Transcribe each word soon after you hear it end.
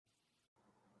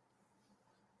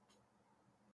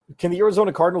Can the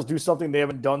Arizona Cardinals do something they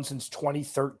haven't done since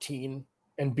 2013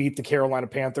 and beat the Carolina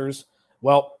Panthers?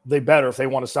 Well, they better if they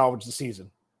want to salvage the season.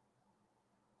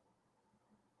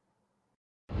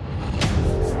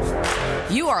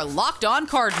 You are Locked On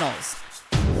Cardinals,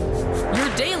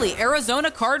 your daily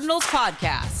Arizona Cardinals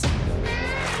podcast.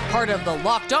 Part of the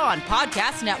Locked On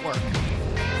Podcast Network,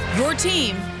 your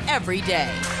team every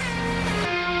day.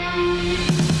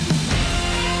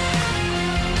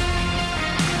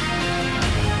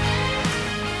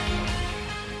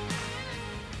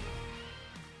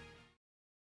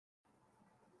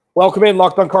 Welcome in,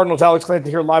 Locked On Cardinals. Alex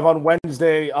Clanton here live on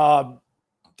Wednesday.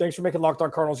 Thanks for making Locked On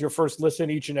Cardinals your first listen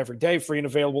each and every day, free and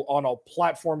available on all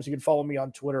platforms. You can follow me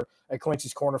on Twitter at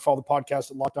Clancy's Corner. Follow the podcast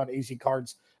at Locked On AZ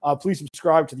Cards. Please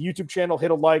subscribe to the YouTube channel,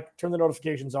 hit a like, turn the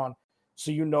notifications on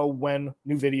so you know when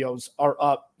new videos are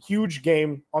up. Huge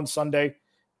game on Sunday.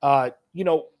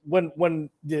 When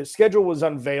the schedule was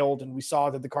unveiled and we saw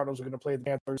that the Cardinals were going to play the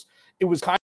Panthers, it was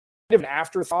kind of an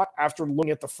afterthought after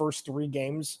looking at the first three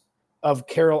games of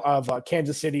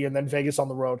Kansas City and then Vegas on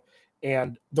the road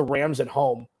and the Rams at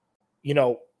home.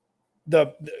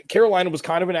 The Carolina was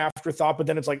kind of an afterthought, but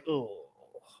then it's like,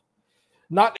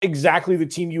 not exactly the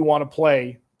team you want to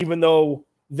play, even though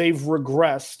they've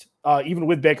regressed, even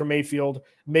with Baker Mayfield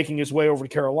making his way over to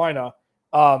Carolina.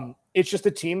 It's just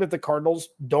a team that the Cardinals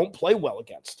don't play well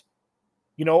against.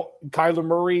 Kyler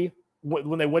Murray,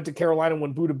 when they went to Carolina,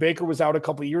 when Budda Baker was out a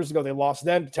couple of years ago, they lost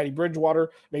then to Teddy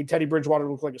Bridgewater, made Teddy Bridgewater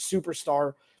look like a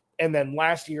superstar. And then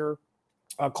last year,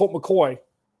 Colt McCoy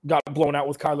got blown out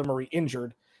with Kyler Murray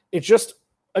injured. It's just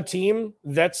a team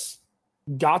that's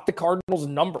got the Cardinals'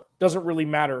 number. Doesn't really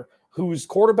matter who's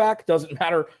quarterback, doesn't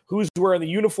matter who's wearing the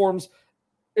uniforms.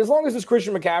 As long as it's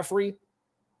Christian McCaffrey,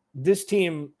 this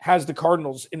team has the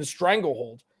Cardinals in a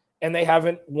stranglehold, and they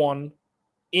haven't won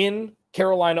in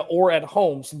Carolina or at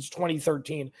home since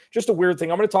 2013. Just a weird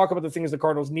thing. I'm going to talk about the things the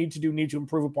Cardinals need to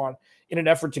improve upon in an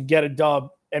effort to get a dub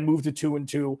and move to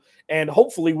 2-2. And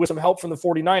hopefully with some help from the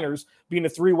 49ers being a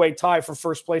three-way tie for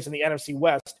first place in the NFC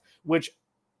West, which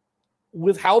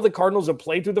with how the Cardinals have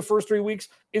played through the first 3 weeks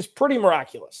is pretty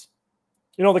miraculous.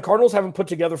 The Cardinals haven't put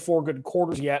together 4 good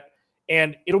quarters yet.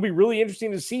 And it'll be really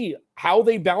interesting to see how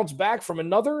they bounce back from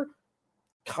another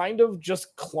kind of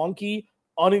just clunky,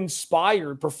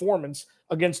 uninspired performance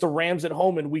against the Rams at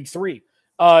home in week 3.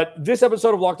 This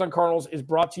episode of Locked On Cardinals is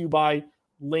brought to you by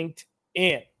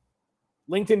LinkedIn.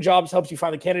 LinkedIn Jobs helps you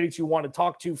find the candidates you want to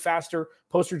talk to faster.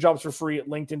 Post your jobs for free at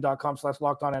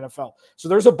linkedin.com/LockedOnNFL. So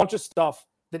there's a bunch of stuff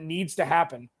that needs to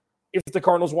happen if the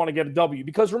Cardinals want to get a W.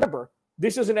 Because remember,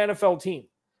 this is an NFL team.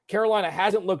 Carolina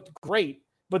hasn't looked great,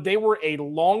 but they were a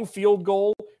long field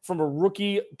goal from a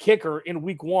rookie kicker in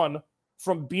week 1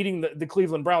 from beating the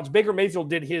Cleveland Browns. Baker Mayfield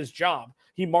did his job.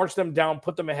 He marched them down,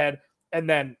 put them ahead, and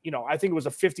then, I think it was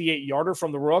a 58-yarder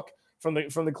from the rook, from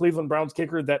the Cleveland Browns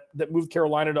kicker that moved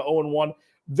Carolina to 0-1.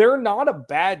 They're not a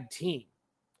bad team.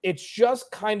 It's just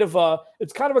kind of a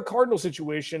Cardinal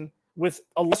situation with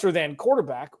a lesser than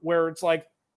quarterback where it's like,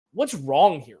 what's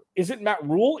wrong here? Is it Matt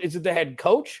Rule? Is it the head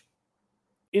coach?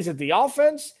 Is it the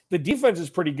offense? The defense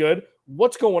is pretty good.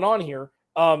 What's going on here?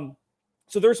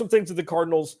 So there's some things that the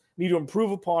Cardinals need to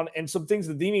improve upon and some things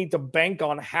that they need to bank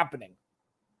on happening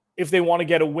if they want to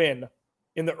get a win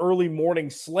in the early morning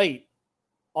slate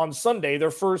on Sunday.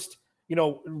 Their first,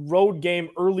 road game,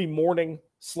 early morning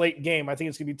slate game. I think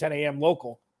it's going to be 10 a.m.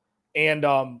 local.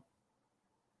 And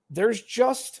there's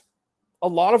just a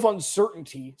lot of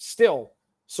uncertainty still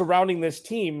surrounding this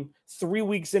team 3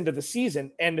 weeks into the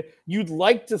season. And you'd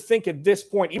like to think at this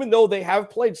point, even though they have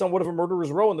played somewhat of a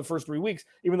murderer's row in the first 3 weeks,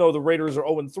 even though the Raiders are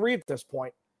 0-3 at this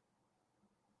point,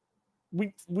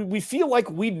 we feel like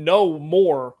we know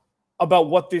more about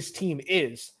what this team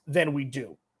is than we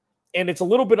do. And it's a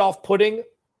little bit off-putting.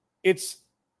 It's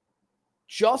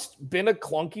just been a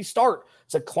clunky start.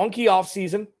 It's a clunky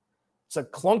offseason. It's a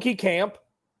clunky camp.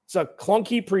 It's a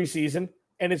clunky preseason.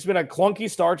 And it's been a clunky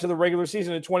start to the regular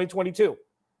season in 2022.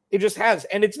 It just has.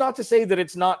 And it's not to say that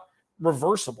it's not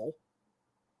reversible.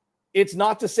 It's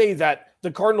not to say that the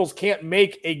Cardinals can't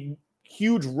make a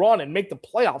huge run and make the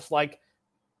playoffs. Like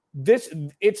this,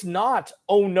 it's not,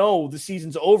 oh no, the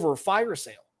season's over, fire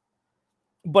sale.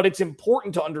 But it's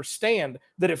important to understand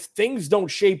that if things don't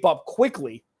shape up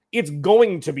quickly, it's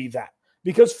going to be that.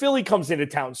 Because Philly comes into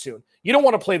town soon. You don't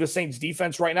want to play the Saints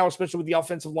defense right now, especially with the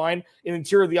offensive line, in the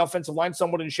interior of the offensive line,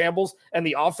 somewhat in shambles, and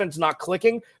the offense not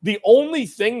clicking. The only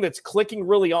thing that's clicking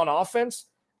really on offense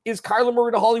is Kyler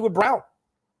Murray to Hollywood Brown.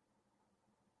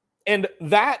 And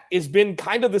that has been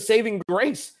kind of the saving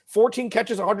grace. 14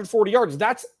 catches, 140 yards.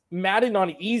 That's Madden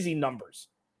on easy numbers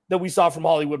that we saw from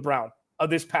Hollywood Brown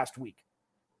this past week.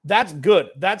 That's good.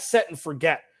 That's set and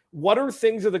forget. What are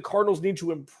things that the Cardinals need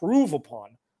to improve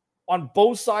upon on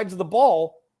both sides of the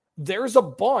ball? There's a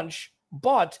bunch,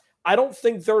 but I don't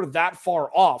think they're that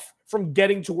far off from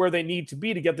getting to where they need to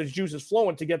be to get the juices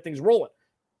flowing, to get things rolling.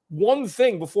 One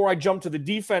thing before I jump to the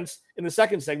defense in the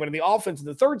second segment and the offense in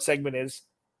the third segment is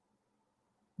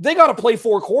they got to play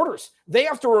 4 quarters. They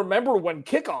have to remember when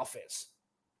kickoff is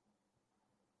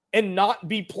and not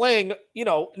be playing,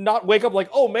 not wake up like,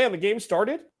 oh man, the game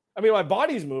started. I mean, my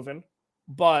body's moving,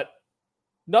 but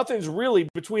nothing's really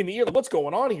between the ears. What's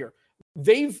going on here?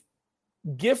 They've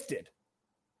gifted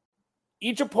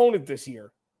each opponent this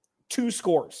year 2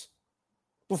 scores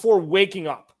before waking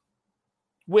up,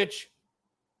 which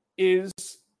is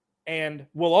and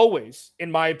will always,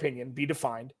 in my opinion, be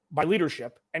defined by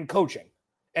leadership and coaching.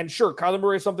 And sure, Kyler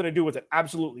Murray has something to do with it.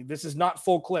 Absolutely. This is not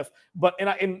full cliff, but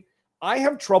I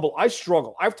have trouble. I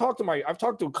struggle. I've talked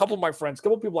to a couple of my friends, a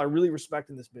couple of people I really respect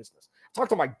in this business. I've talked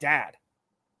to my dad,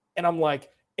 and I'm like,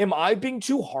 am I being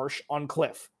too harsh on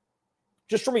Cliff?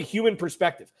 Just from a human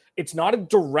perspective. It's not a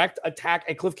direct attack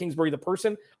at Cliff Kingsbury, the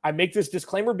person. I make this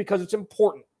disclaimer because it's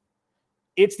important.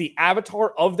 It's the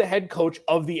avatar of the head coach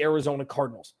of the Arizona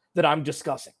Cardinals that I'm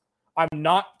discussing. I'm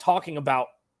not talking about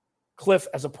Cliff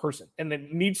as a person, and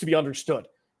it needs to be understood.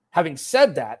 Having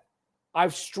said that,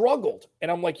 I've struggled,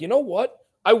 and I'm like, you know what?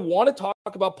 I want to talk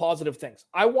about positive things.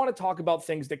 I want to talk about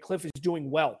things that Cliff is doing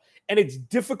well, and it's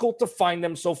difficult to find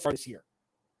them so far this year.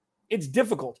 It's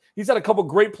difficult. He's had a couple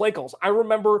great play calls. I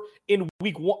remember in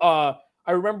week 1, I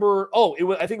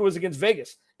think it was against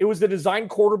Vegas. It was the design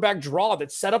quarterback draw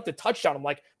that set up the touchdown. I'm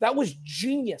like, that was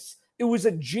genius. It was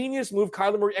a genius move.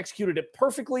 Kyler Murray executed it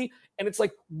perfectly, and it's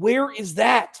like, where is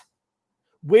that?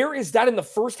 Where is that in the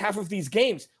first half of these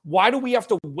games? Why do we have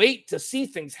to wait to see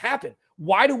things happen?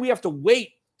 Why do we have to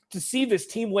wait to see this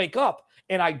team wake up?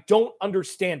 And I don't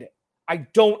understand it. I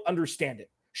don't understand it.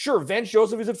 Sure, Vance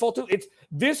Joseph is at fault too. It's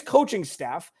this coaching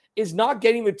staff is not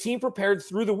getting the team prepared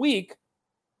through the week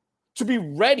to be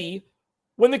ready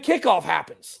when the kickoff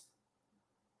happens.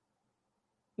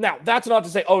 Now, that's not to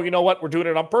say, oh, you know what? We're doing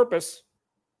it on purpose.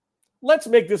 Let's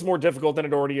make this more difficult than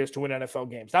it already is to win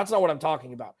NFL games. That's not what I'm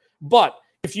talking about. But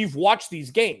if you've watched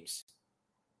these games,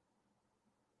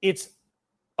 it's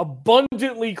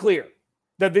abundantly clear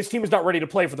that this team is not ready to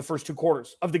play for the first 2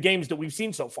 quarters of the games that we've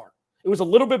seen so far. It was a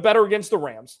little bit better against the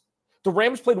Rams. The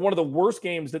Rams played one of the worst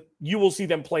games that you will see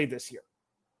them play this year.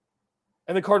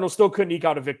 And the Cardinals still couldn't eke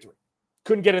out a victory.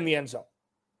 Couldn't get in the end zone.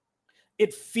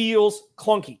 It feels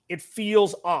clunky. It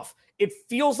feels off. It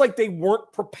feels like they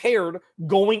weren't prepared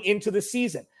going into the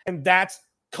season. And that's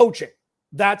coaching.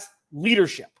 That's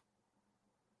leadership.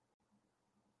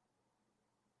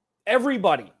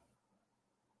 Everybody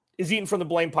is eating from the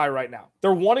blame pie right now.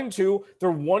 They're 1-2.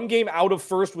 They're 1 game out of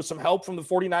first with some help from the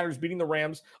 49ers beating the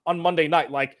Rams on Monday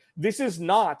night. Like, this is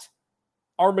not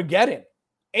Armageddon.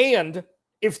 And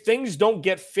if things don't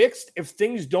get fixed, if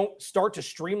things don't start to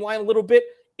streamline a little bit,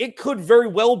 it could very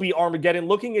well be Armageddon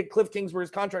looking at Cliff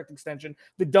Kingsbury's contract extension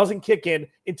that doesn't kick in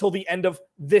until the end of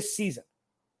this season.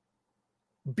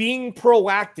 Being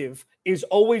proactive is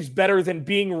always better than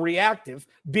being reactive,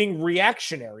 being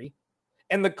reactionary.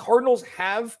 And the Cardinals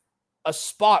have a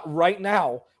spot right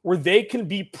now where they can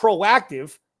be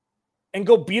proactive and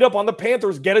go beat up on the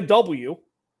Panthers, get a W,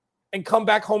 and come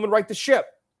back home and right the ship.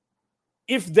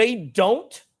 If they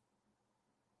don't,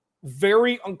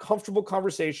 very uncomfortable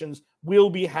conversations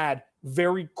will be had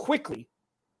very quickly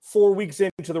 4 weeks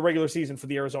into the regular season for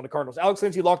the Arizona Cardinals. Alex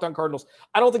Lindsay, Locked On Cardinals.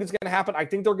 I don't think it's going to happen. I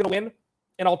think they're going to win,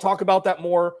 and I'll talk about that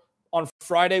more on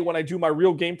Friday when I do my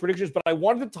real game predictions, but I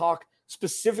wanted to talk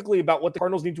specifically about what the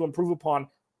Cardinals need to improve upon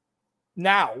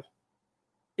now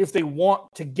if they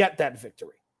want to get that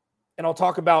victory. And I'll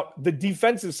talk about the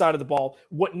defensive side of the ball,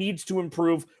 what needs to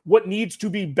improve, what needs to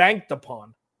be banked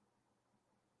upon.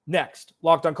 Next,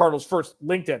 Locked On Cardinals. First,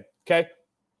 LinkedIn, okay?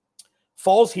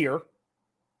 Fall's here,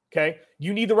 okay?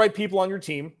 You need the right people on your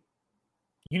team.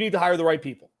 You need to hire the right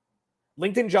people.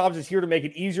 LinkedIn Jobs is here to make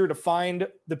it easier to find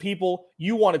the people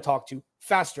you want to talk to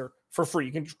faster for free.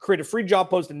 You can create a free job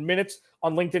post in minutes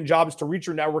on LinkedIn Jobs to reach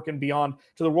your network and beyond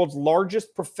to the world's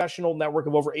largest professional network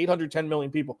of over 810 million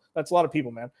people. That's a lot of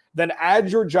people, man. Then add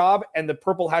your job and the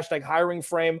purple hashtag hiring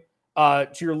frame to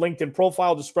your LinkedIn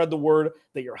profile to spread the word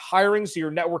that you're hiring so your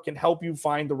network can help you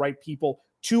find the right people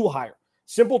to hire.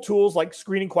 Simple tools like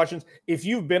screening questions. If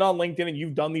you've been on LinkedIn and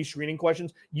you've done these screening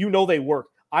questions, you know they work.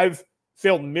 I've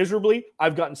failed miserably.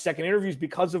 I've gotten second interviews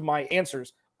because of my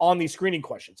answers on these screening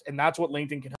questions. And that's what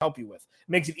LinkedIn can help you with. It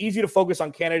makes it easy to focus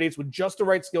on candidates with just the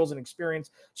right skills and experience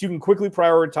so you can quickly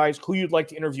prioritize who you'd like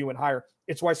to interview and hire.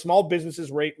 It's why small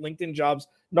businesses rate LinkedIn Jobs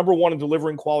 #1 in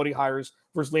delivering quality hires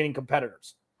versus leading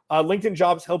competitors. LinkedIn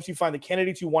Jobs helps you find the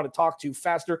candidates you want to talk to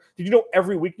faster. Did you know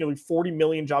every week nearly 40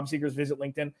 million job seekers visit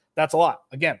LinkedIn? That's a lot.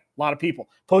 Again, a lot of people.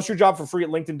 Post your job for free at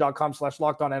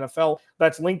linkedin.com/lockedonnfl.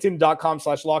 That's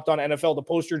linkedin.com/lockedonnfl to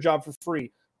post your job for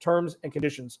free. Terms and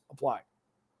conditions apply.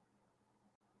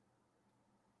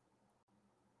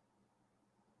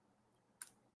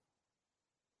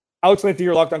 Alex Lanthy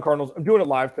here, Locked On Cardinals. I'm doing it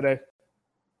live today.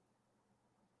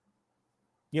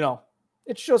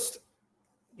 It's just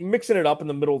mixing it up in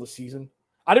the middle of the season.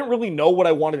 I didn't really know what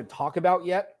I wanted to talk about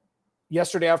yet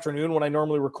yesterday afternoon when I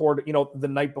normally record, the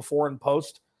night before and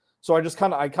post. So I just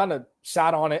kind of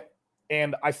sat on it,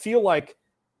 and I feel like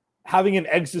having an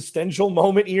existential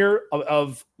moment here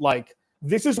of like,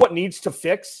 this is what needs to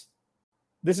fix.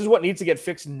 This is what needs to get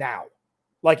fixed now,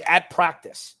 like at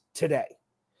practice today.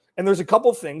 And there's a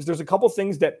couple things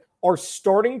that are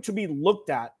starting to be looked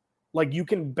at, like you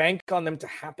can bank on them to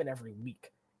happen every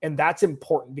week. And that's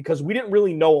important because we didn't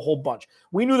really know a whole bunch.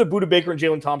 We knew that Budda Baker and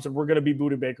Jalen Thompson were going to be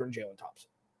Budda Baker and Jalen Thompson.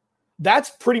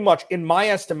 That's pretty much, in my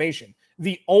estimation,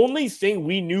 the only thing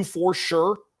we knew for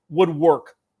sure would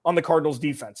work on the Cardinals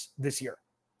defense this year.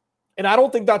 And I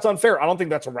don't think that's unfair. I don't think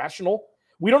that's irrational.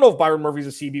 We don't know if Byron Murphy's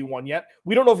a CB1 yet.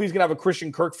 We don't know if he's going to have a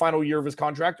Christian Kirk final year of his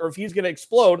contract or if he's going to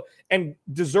explode and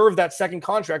deserve that second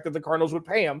contract that the Cardinals would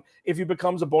pay him if he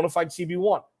becomes a bona fide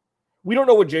CB1. We don't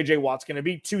know what J.J. Watt's going to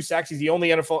be. 2 sacks. He's the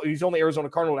only Arizona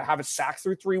Cardinal to have a sack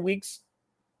through 3 weeks.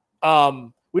 We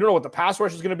don't know what the pass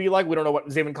rush is going to be like. We don't know what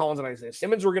Zaven Collins and Isaiah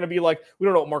Simmons were going to be like. We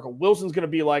don't know what Marco Wilson's going to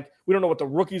be like. We don't know what the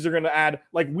rookies are going to add.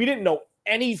 Like, we didn't know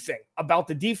anything about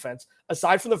the defense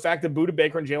aside from the fact that Budda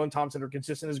Baker and Jalen Thompson are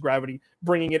consistent as gravity,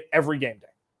 bringing it every game day.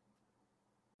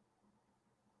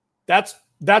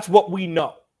 That's what we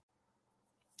know.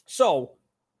 So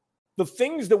the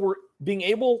things that we're being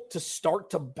able to start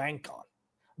to bank on,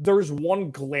 there's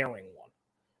one glaring one,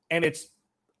 and it's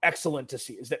excellent to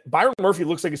see, is that Byron Murphy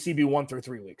looks like a CB1 through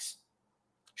 3 weeks.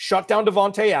 Shut down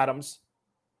Devontae Adams.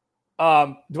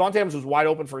 Devontae Adams was wide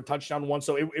open for a touchdown once,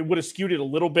 so it would have skewed it a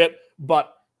little bit,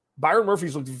 but Byron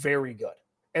Murphy's looked very good,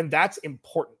 and that's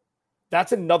important.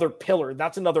 That's another pillar.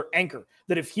 That's another anchor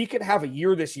that if he could have a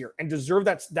year this year and deserve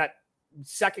that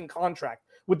second contract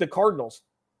with the Cardinals,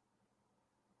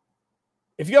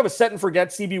 if you have a set and forget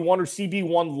CB1 or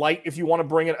CB1 light, if you want to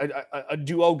bring in a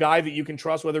duo guy that you can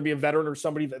trust, whether it be a veteran or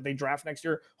somebody that they draft next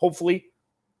year, hopefully.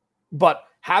 But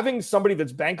having somebody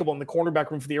that's bankable in the cornerback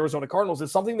room for the Arizona Cardinals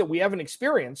is something that we haven't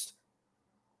experienced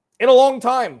in a long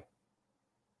time.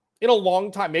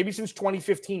 Maybe since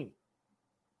 2015,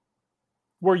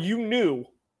 where you knew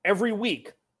every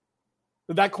week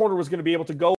that corner was going to be able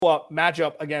to go up, match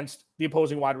up against the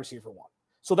opposing wide receiver one.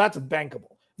 So that's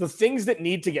bankable. The things that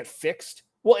need to get fixed.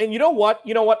 Well, and you know what?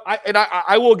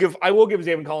 I will give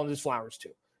Zaven Collins his flowers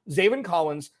too. Zaven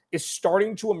Collins is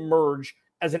starting to emerge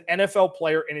as an NFL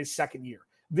player in his second year.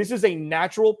 This is a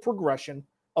natural progression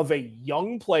of a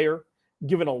young player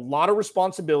given a lot of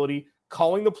responsibility,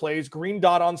 calling the plays, green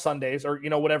dot on Sundays or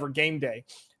whatever game day,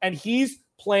 and he's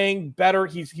playing better.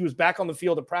 He was back on the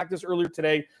field at practice earlier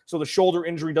today, so the shoulder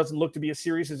injury doesn't look to be as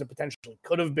serious as it potentially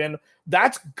could have been.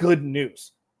 That's good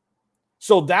news.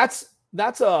 So that's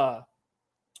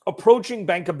approaching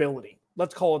bankability.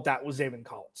 Let's call it that with Zaven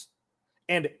Collins.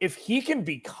 And if he can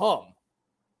become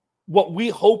what we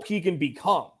hope he can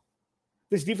become,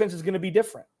 this defense is going to be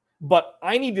different. But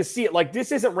I need to see it. Like,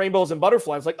 this isn't rainbows and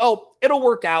butterflies. Like, oh, it'll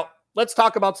work out. Let's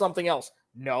talk about something else.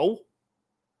 No.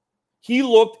 He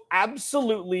looked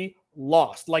absolutely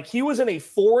lost. Like he was in a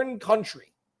foreign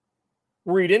country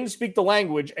where he didn't speak the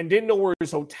language and didn't know where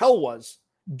his hotel was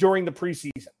during the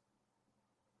preseason.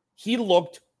 He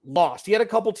looked lost. He had a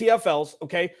couple TFLs,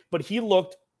 okay, but he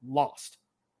looked lost.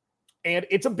 And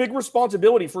it's a big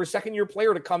responsibility for a second-year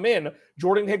player to come in.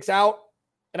 Jordan Hicks out,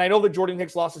 and I know that Jordan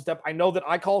Hicks lost a step. I know that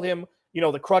I call him,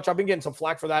 the crutch. I've been getting some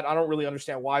flack for that. I don't really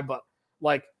understand why, but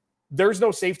like there's no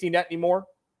safety net anymore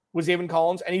with Zaven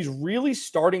Collins, and he's really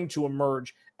starting to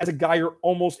emerge as a guy you're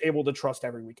almost able to trust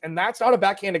every week. And that's not a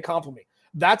backhanded compliment.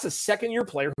 That's a second-year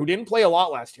player who didn't play a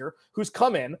lot last year, who's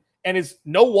come in and is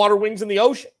no water wings in the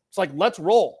ocean. It's like, let's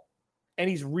roll. And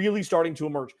he's really starting to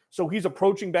emerge. So he's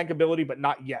approaching bankability, but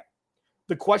not yet.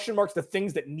 The question marks, the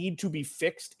things that need to be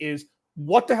fixed is,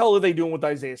 what the hell are they doing with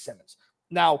Isaiah Simmons?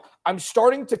 Now, I'm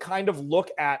starting to kind of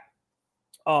look at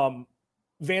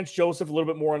Vance Joseph a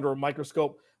little bit more under a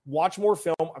microscope, watch more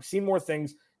film. I've seen more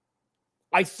things.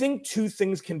 I think two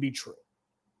things can be true.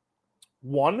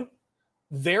 One,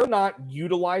 they're not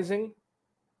utilizing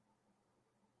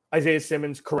Isaiah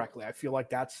Simmons correctly. I feel like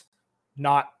that's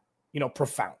not,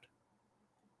 profound.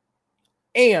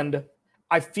 And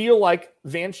I feel like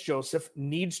Vance Joseph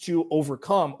needs to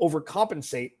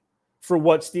overcompensate for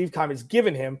what Steve Keim has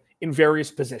given him in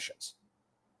various positions.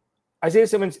 Isaiah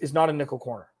Simmons is not a nickel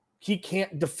corner. He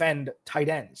can't defend tight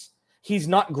ends. He's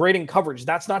not great in coverage.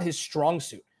 That's not his strong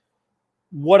suit.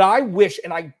 What I wish,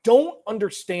 and I don't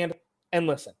understand, and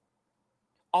listen,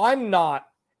 I'm not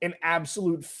an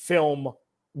absolute film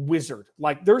wizard.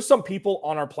 Like, there's some people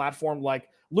on our platform, like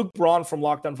Luke Braun from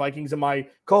Locked On Vikings and my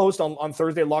co-host on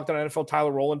Thursday, Locked On NFL,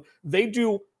 Tyler Rowland. They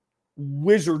do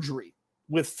wizardry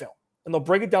with film, and they'll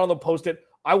break it down and they'll post it.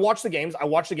 I watch the games, I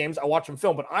watch them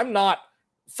film, but I'm not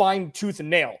fine tooth and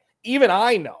nail. Even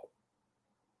I know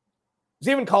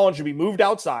Zaven Collins should be moved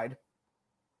outside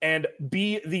and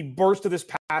be the burst of this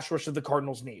pass rush that the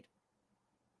Cardinals need.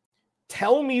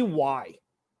 Tell me why.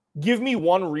 Give me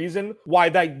one reason why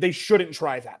they shouldn't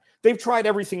try that. They've tried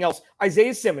everything else.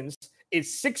 Isaiah Simmons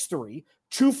is 6'3",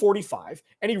 245,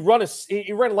 and he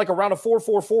ran like around a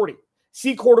 4.40.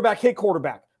 See quarterback, hit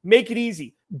quarterback. Make it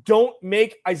easy. Don't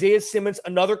make Isaiah Simmons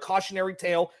another cautionary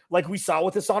tale like we saw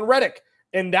with Hassan Reddick.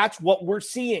 And that's what we're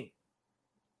seeing.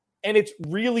 And it's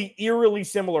really eerily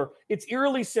similar. It's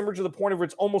eerily similar to the point where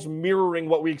it's almost mirroring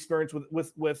what we experienced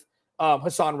with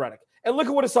Hassan Reddick. And look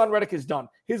at what Hassan Reddick has done.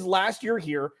 His last year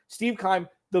here, Steve Keim,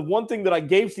 the one thing that I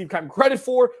gave Steve Keim credit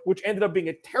for, which ended up being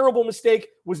a terrible mistake,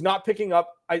 was not picking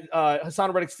up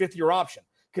Hassan Reddick's fifth-year option.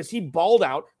 Because he balled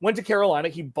out, went to Carolina,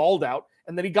 he balled out,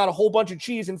 and then he got a whole bunch of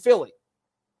cheese in Philly.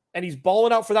 And he's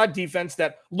balling out for that defense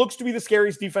that looks to be the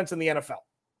scariest defense in the NFL.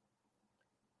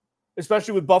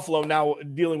 Especially with Buffalo now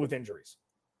dealing with injuries.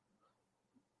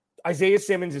 Isaiah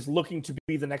Simmons is looking to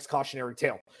be the next cautionary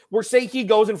tale. Where say he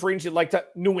goes in free agency like to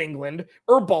New England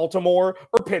or Baltimore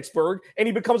or Pittsburgh and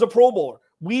he becomes a Pro Bowler.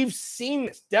 We've seen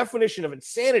this definition of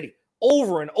insanity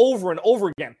over and over and over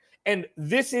again. And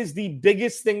this is the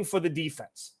biggest thing for the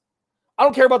defense. I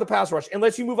don't care about the pass rush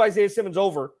unless you move Isaiah Simmons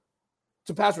over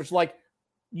to pass rush. Like,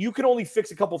 you can only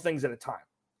fix a couple things at a time.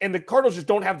 And the Cardinals just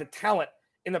don't have the talent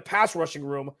in the pass rushing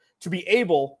room to be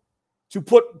able to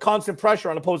put constant pressure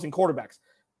on opposing quarterbacks.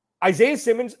 Isaiah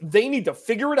Simmons, they need to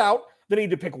figure it out. They need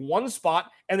to pick one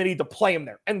spot, and they need to play him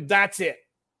there. And that's it.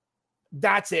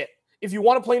 That's it. If you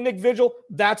want to play Nick Vigil,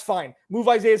 that's fine. Move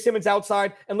Isaiah Simmons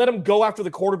outside and let him go after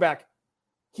the quarterback.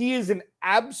 He is an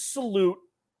absolute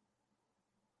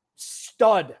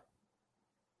stud.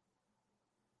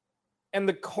 And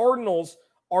the Cardinals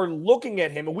are looking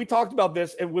at him, and we talked about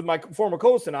this with my former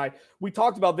co-host and I. We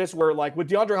talked about this where, like, with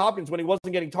DeAndre Hopkins, when he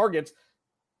wasn't getting targets,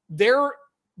 they're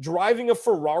driving a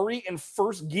Ferrari in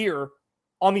first gear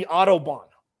on the Autobahn.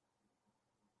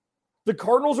 The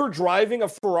Cardinals are driving a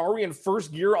Ferrari in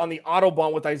first gear on the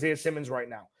Autobahn with Isaiah Simmons right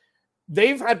now.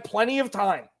 They've had plenty of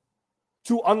time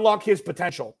to unlock his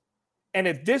potential. And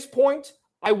at this point,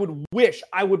 I would wish,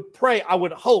 I would pray, I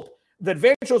would hope that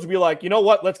Vance Joseph would be like, you know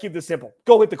what? Let's keep this simple.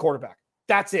 Go hit the quarterback.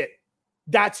 That's it.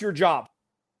 That's your job.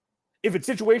 If it's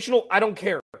situational, I don't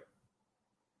care.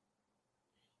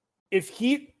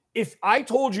 If I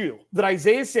told you that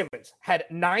Isaiah Simmons had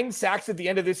 9 sacks at the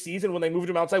end of this season when they moved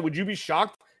him outside, would you be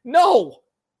shocked? No.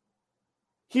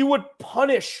 He would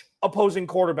punish opposing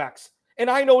quarterbacks. And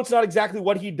I know it's not exactly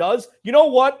what he does. You know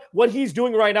what? What he's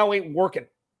doing right now ain't working.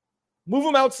 Move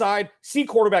him outside, see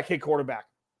quarterback, hit quarterback.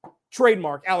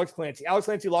 Trademark, Alex Clancy. Alex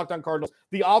Clancy, Locked On Cardinals.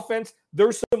 The offense,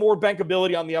 there's some more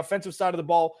bankability on the offensive side of the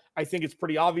ball. I think it's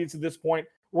pretty obvious at this point.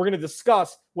 We're going to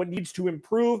discuss what needs to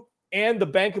improve and the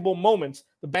bankable moments,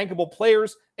 the bankable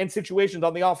players and situations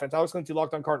on the offense. Alex Clancy,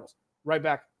 Locked On Cardinals. Right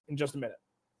back in just a minute.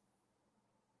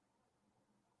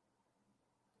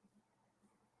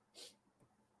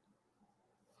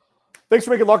 Thanks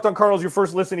for making Locked On Cardinals your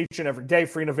first listen each and every day,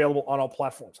 free and available on all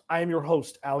platforms. I am your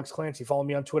host, Alex Clancy. Follow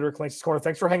me on Twitter, Clancy's Corner.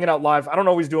 Thanks for hanging out live. I don't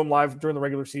always do them live during the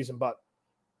regular season, but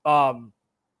I'm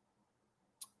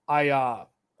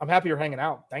happy you're hanging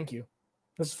out. Thank you.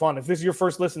 This is fun. If this is your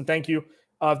first listen, thank you.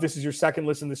 If this is your second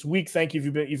listen this week, thank you.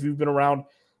 If you've been around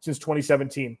since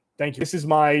 2017, thank you. This is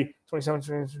my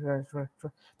 2017.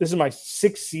 This is my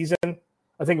 6th season.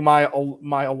 I think my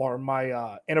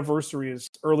anniversary is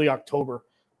early October.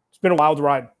 It's been a wild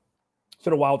ride.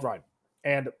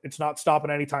 And it's not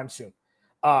stopping anytime soon.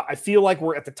 I feel like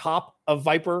we're at the top of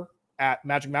Viper at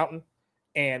Magic Mountain.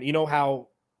 And you know how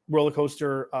roller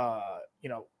coaster,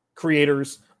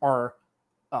 creators are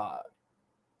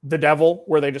the devil,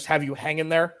 where they just have you hanging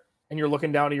there and you're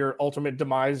looking down to your ultimate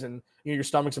demise and your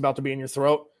stomach's about to be in your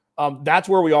throat. That's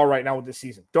where we are right now with this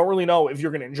season. Don't really know if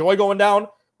you're going to enjoy going down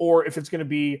or if it's going to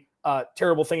be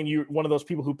terrible thing and you're one of those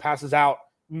people who passes out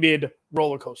mid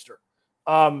roller coaster.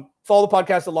 Follow the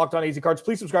podcast at Locked On AZ Cards.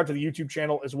 Please subscribe to the YouTube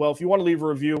channel as well. If you want to leave a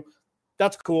review,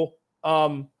 that's cool.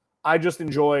 I just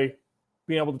enjoy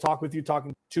being able to talk with you,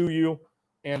 talking to you.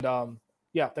 And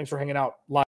thanks for hanging out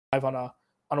live on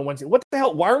a Wednesday. What the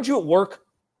hell? Why aren't you at work?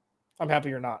 I'm happy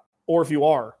you're not. Or if you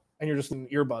are and you're just in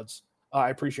earbuds, I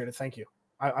appreciate it. Thank you.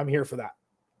 I'm here for that.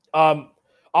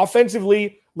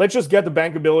 Offensively, let's just get the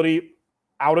bankability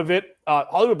out of it.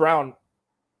 Hollywood Brown,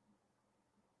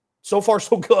 so far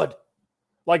so good.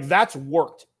 Like, that's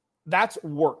worked.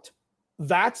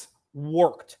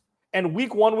 And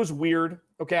week 1 was weird.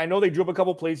 Okay, I know they drew up a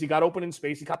couple plays. He got open in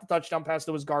space. He caught the touchdown pass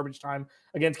that was garbage time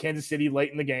against Kansas City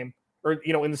late in the game, or,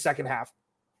 in the second half.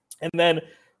 And then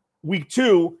week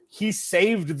 2, he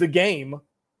saved the game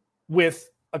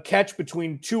with a catch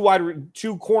between two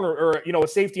corner, or, a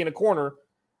safety and a corner.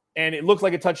 And it looked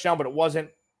like a touchdown, but it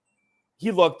wasn't. He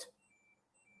looked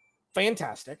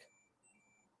fantastic.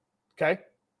 Okay.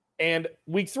 And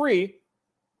week 3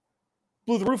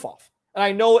 blew the roof off. And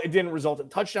I know it didn't result in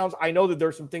touchdowns. I know that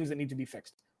there's some things that need to be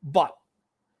fixed. But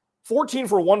 14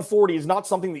 for 140 is not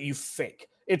something that you fake.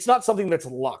 It's not something that's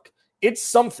luck. It's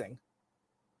something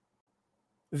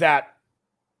that,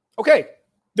 okay,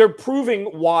 they're proving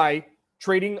why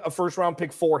trading a first-round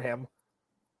pick for him.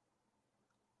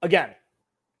 Again,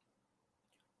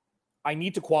 I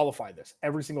need to qualify this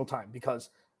every single time, because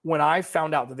when I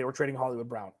found out that they were trading Hollywood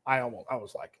Brown, I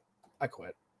was like, I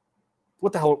quit.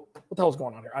 What the hell is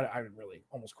going on here? I really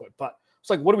almost quit. But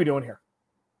it's like, what are we doing here?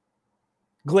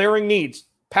 Glaring needs: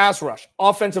 pass rush,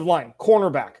 offensive line,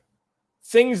 cornerback,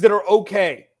 things that are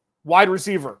okay, wide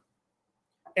receiver.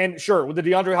 And sure, with the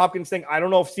DeAndre Hopkins thing, I don't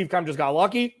know if Steve Keim just got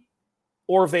lucky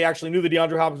or if they actually knew that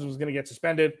DeAndre Hopkins was going to get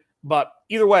suspended. But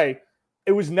either way,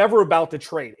 it was never about the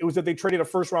trade. It was that they traded a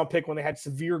first-round pick when they had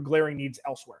severe glaring needs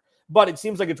elsewhere. But it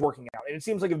seems like it's working out. And it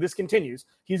seems like if this continues,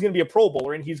 he's going to be a Pro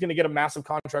Bowler and he's going to get a massive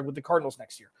contract with the Cardinals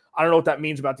next year. I don't know what that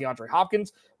means about DeAndre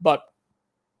Hopkins, but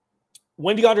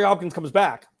when DeAndre Hopkins comes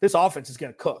back, this offense is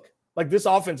going to cook. Like, this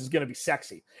offense is going to be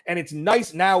sexy. And it's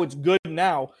nice now, it's good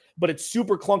now, but it's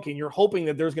super clunky. And you're hoping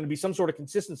that there's going to be some sort of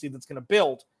consistency that's going to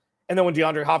build. And then when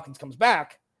DeAndre Hopkins comes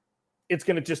back, it's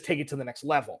going to just take it to the next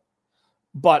level.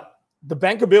 But the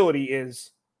bankability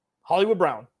is Hollywood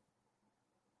Brown,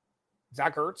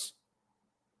 Zach Ertz.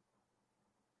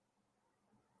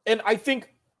 And I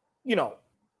think,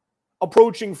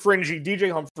 approaching fringy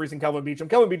DJ Humphries and Kelvin Beachum.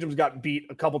 Kelvin Beachum's gotten beat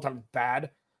a couple times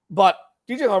bad, but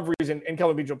DJ Humphries and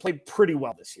Kelvin Beachum played pretty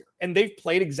well this year. And they've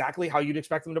played exactly how you'd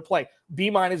expect them to play.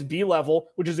 B-, B level,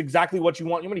 which is exactly what you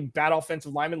want. You know how many bad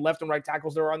offensive linemen, left and right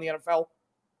tackles there are in the NFL?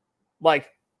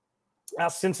 Like,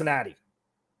 Cincinnati.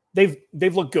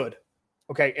 They've looked good.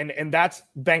 Okay, and that's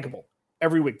bankable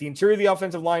every week. The interior of the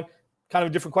offensive line, kind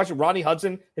of a different question. Rodney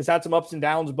Hudson has had some ups and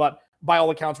downs, but by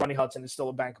all accounts, Rodney Hudson is still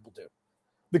a bankable dude.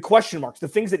 The question marks, the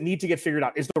things that need to get figured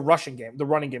out, is the running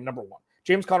game, number 1.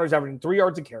 James Conner is averaging 3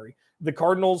 yards a carry. The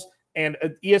Cardinals and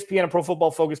ESPN and Pro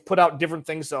Football Focus put out different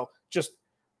things. So just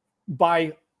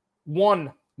by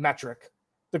one metric,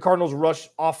 the Cardinals rush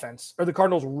offense, or the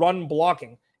Cardinals run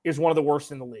blocking, is one of the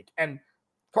worst in the league. And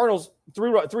Cardinals,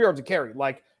 3 yards a carry.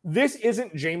 Like, this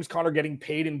isn't James Conner getting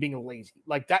paid and being lazy.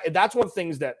 Like, that's one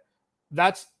thing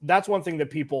that's one thing that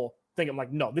people think. I'm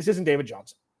like, no, this isn't David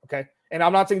Johnson. Okay. And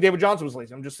I'm not saying David Johnson was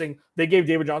lazy. I'm just saying they gave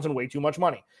David Johnson way too much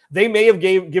money. They may have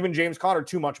given James Conner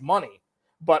too much money,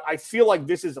 but I feel like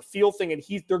this is a feel thing, and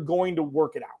they're going to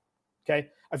work it out. Okay.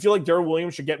 I feel like Darrell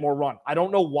Williams should get more run. I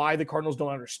don't know why the Cardinals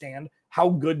don't understand how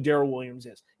good Darrell Williams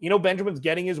is. Benjamin's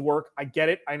getting his work. I get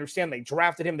it. I understand they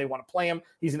drafted him. They want to play him.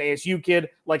 He's an ASU kid.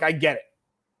 Like, I get it.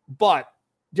 But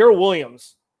Darrell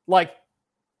Williams, like,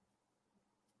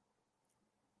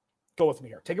 go with me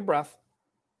here. Take a breath.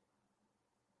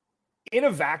 In a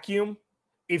vacuum,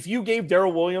 if you gave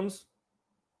Darrell Williams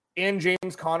and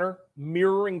James Conner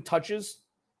mirroring touches,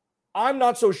 I'm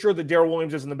not so sure that Darrell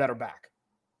Williams isn't the better back.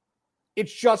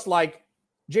 It's just like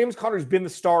James Conner's been the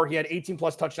star. He had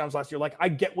 18-plus touchdowns last year. Like, I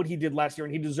get what he did last year,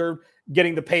 and he deserved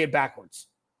getting to pay it backwards,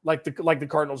 like the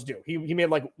Cardinals do. He made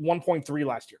like 1.3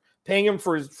 last year. Paying him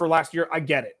for last year, I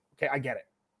get it. Okay, I get it.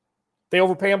 They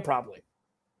overpay him? Probably.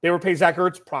 They overpay Zach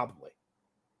Ertz? Probably.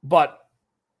 But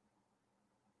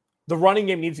the running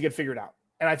game needs to get figured out.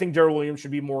 And I think Darrell Williams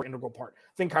should be a more integral part.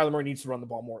 I think Kyler Murray needs to run the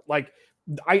ball more. Like,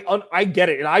 I get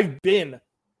it. And I've been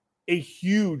a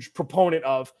huge proponent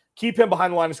of keep him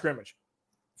behind the line of scrimmage.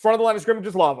 Front of the line of scrimmage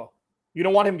is lava. You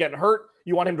don't want him getting hurt.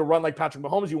 You want him to run like Patrick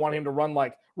Mahomes. You want him to run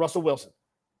like Russell Wilson,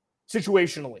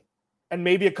 situationally. And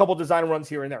maybe a couple design runs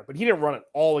here and there. But he didn't run it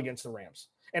all against the Rams.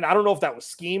 And I don't know if that was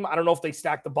scheme. I don't know if they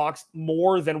stacked the box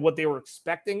more than what they were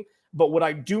expecting. But what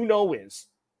I do know is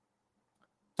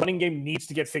the running game needs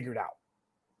to get figured out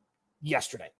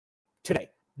yesterday, today,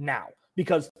 now.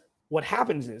 Because what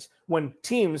happens is when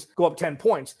teams go up 10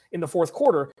 points in the fourth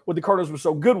quarter, what the Cardinals were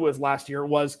so good with last year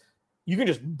was you can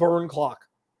just burn clock.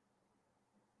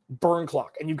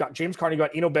 And you've got James Conner, you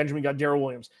got Eno Benjamin, you got Darrell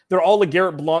Williams. They're all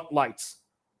LeGarrette Blount lights.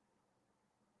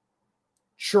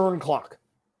 Churn clock.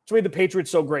 It's made the Patriots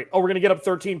so great. Oh, we're going to get up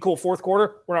 13. Cool. Fourth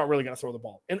quarter, we're not really going to throw the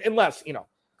ball. Unless,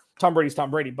 Tom Brady's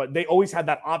Tom Brady. But they always had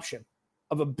that option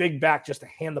of a big back just to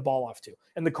hand the ball off to.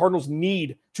 And the Cardinals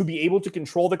need to be able to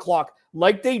control the clock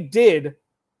like they did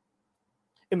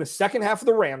in the second half of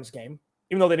the Rams game,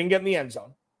 even though they didn't get in the end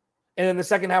zone. And in the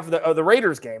second half of the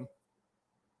Raiders game,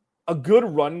 a good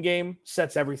run game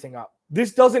sets everything up.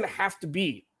 This doesn't have to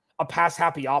be a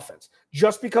pass-happy offense.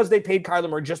 Just because they paid Kyler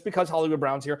Murray, just because Hollywood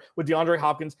Brown's here with DeAndre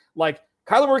Hopkins, like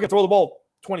Kyler Murray can throw the ball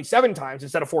 27 times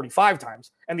instead of 45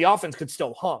 times, and the offense could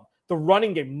still hum. The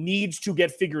running game needs to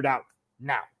get figured out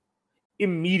now,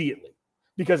 immediately,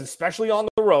 because especially on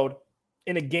the road,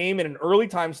 in a game in an early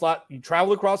time slot, you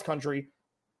travel across country,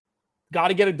 got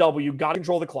to get a W, got to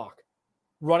control the clock.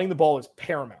 Running the ball is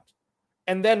paramount.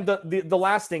 And then the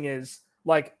last thing is,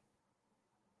 like,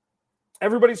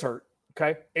 everybody's hurt,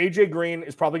 okay? AJ Green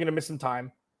is probably going to miss some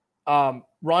time.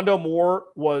 Rondo Moore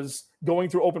was going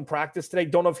through open practice today.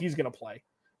 Don't know if he's going to play.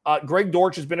 Greg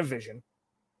Dortch has been a vision.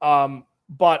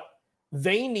 But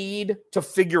they need to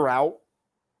figure out,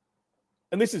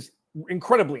 and this is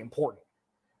incredibly important,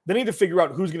 they need to figure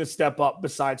out who's going to step up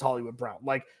besides Hollywood Brown.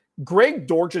 Like, Greg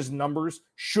Dortch's numbers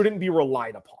shouldn't be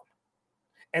relied upon.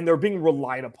 And they're being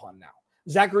relied upon now.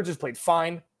 Zach Ertz has played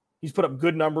fine. He's put up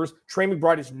good numbers. Trey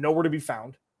McBride is nowhere to be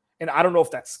found. And I don't know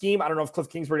if that's scheme. I don't know if Cliff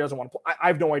Kingsbury doesn't want to play. I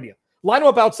have no idea. Line him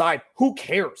up outside. Who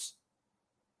cares?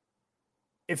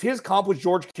 If his comp was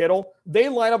George Kittle, they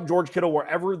line up George Kittle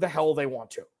wherever the hell they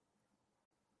want to.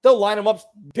 They'll line him up,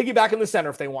 piggyback in the center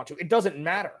if they want to. It doesn't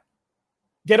matter.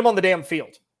 Get him on the damn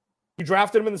field. You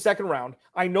drafted him in the second round.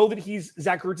 I know that he's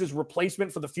Zach Ertz's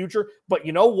replacement for the future, but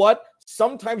you know what?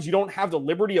 Sometimes you don't have the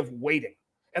liberty of waiting.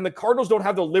 And the Cardinals don't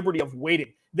have the liberty of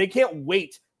waiting. They can't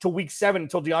wait till week 7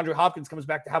 until DeAndre Hopkins comes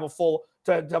back to have a full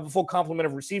complement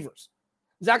of receivers.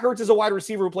 Zach Ertz is a wide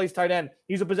receiver who plays tight end.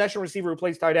 He's a possession receiver who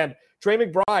plays tight end. Trey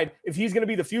McBride, if he's going to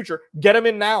be the future, get him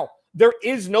in now. There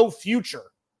is no future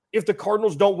if the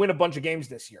Cardinals don't win a bunch of games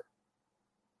this year.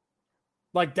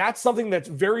 Like, that's something that's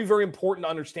very, very important to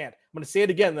understand. I'm going to say it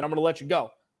again, then I'm going to let you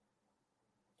go.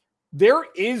 There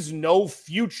is no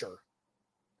future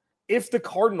if the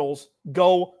Cardinals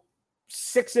go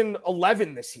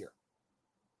 6-11 this year.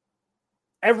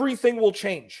 Everything will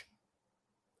change.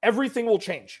 Everything will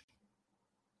change.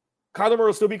 Kyler Murray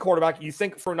will still be quarterback, you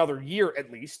think, for another year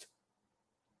at least.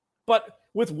 But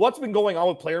with what's been going on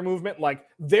with player movement, like,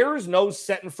 there is no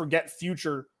set and forget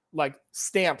future, like,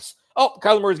 stamps. Oh,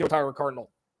 Kyler Murray's going to retire a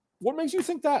Cardinal. What makes you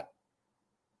think that?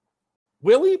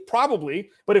 Will he?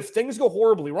 Probably. But if things go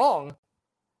horribly wrong,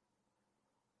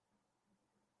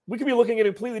 we could be looking at a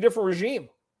completely different regime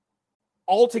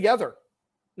altogether.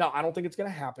 Now, I don't think it's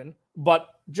going to happen, but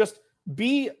just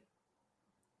be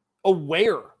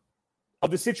aware of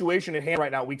the situation at hand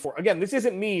right now, week 4. Again, this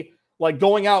isn't me like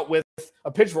going out with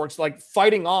a pitchfork, it's like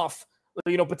fighting off,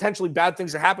 potentially bad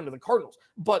things that happen to the Cardinals.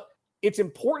 But it's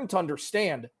important to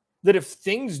understand that if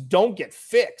things don't get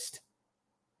fixed,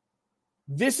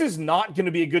 this is not going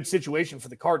to be a good situation for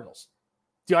the Cardinals.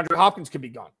 DeAndre Hopkins could be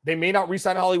gone. They may not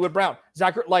re-sign Hollywood Brown.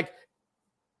 Zach, like,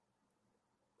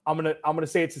 I'm gonna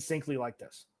say it succinctly like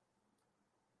this.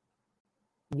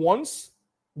 Once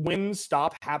wins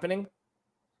stop happening,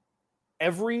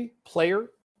 every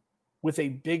player with a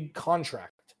big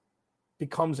contract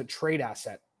becomes a trade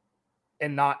asset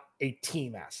and not a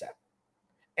team asset.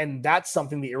 And that's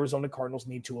something the Arizona Cardinals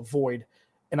need to avoid.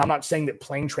 And I'm not saying that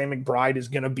playing Trey McBride is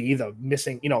going to be the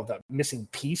missing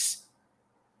piece.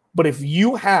 But if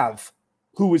you have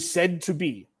who is said to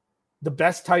be the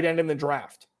best tight end in the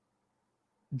draft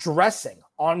dressing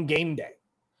on game day,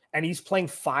 and he's playing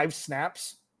 5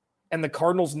 snaps, and the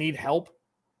Cardinals need help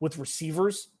with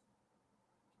receivers,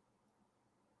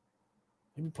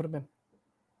 maybe put him in.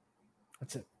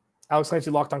 That's it. Alex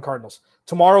Clancy, Locked On Cardinals.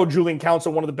 Tomorrow, Julian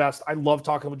Council, one of the best. I love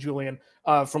talking with Julian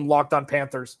from Locked On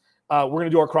Panthers. We're going to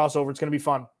do our crossover. It's going to be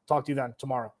fun. Talk to you then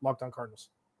tomorrow. Locked On Cardinals.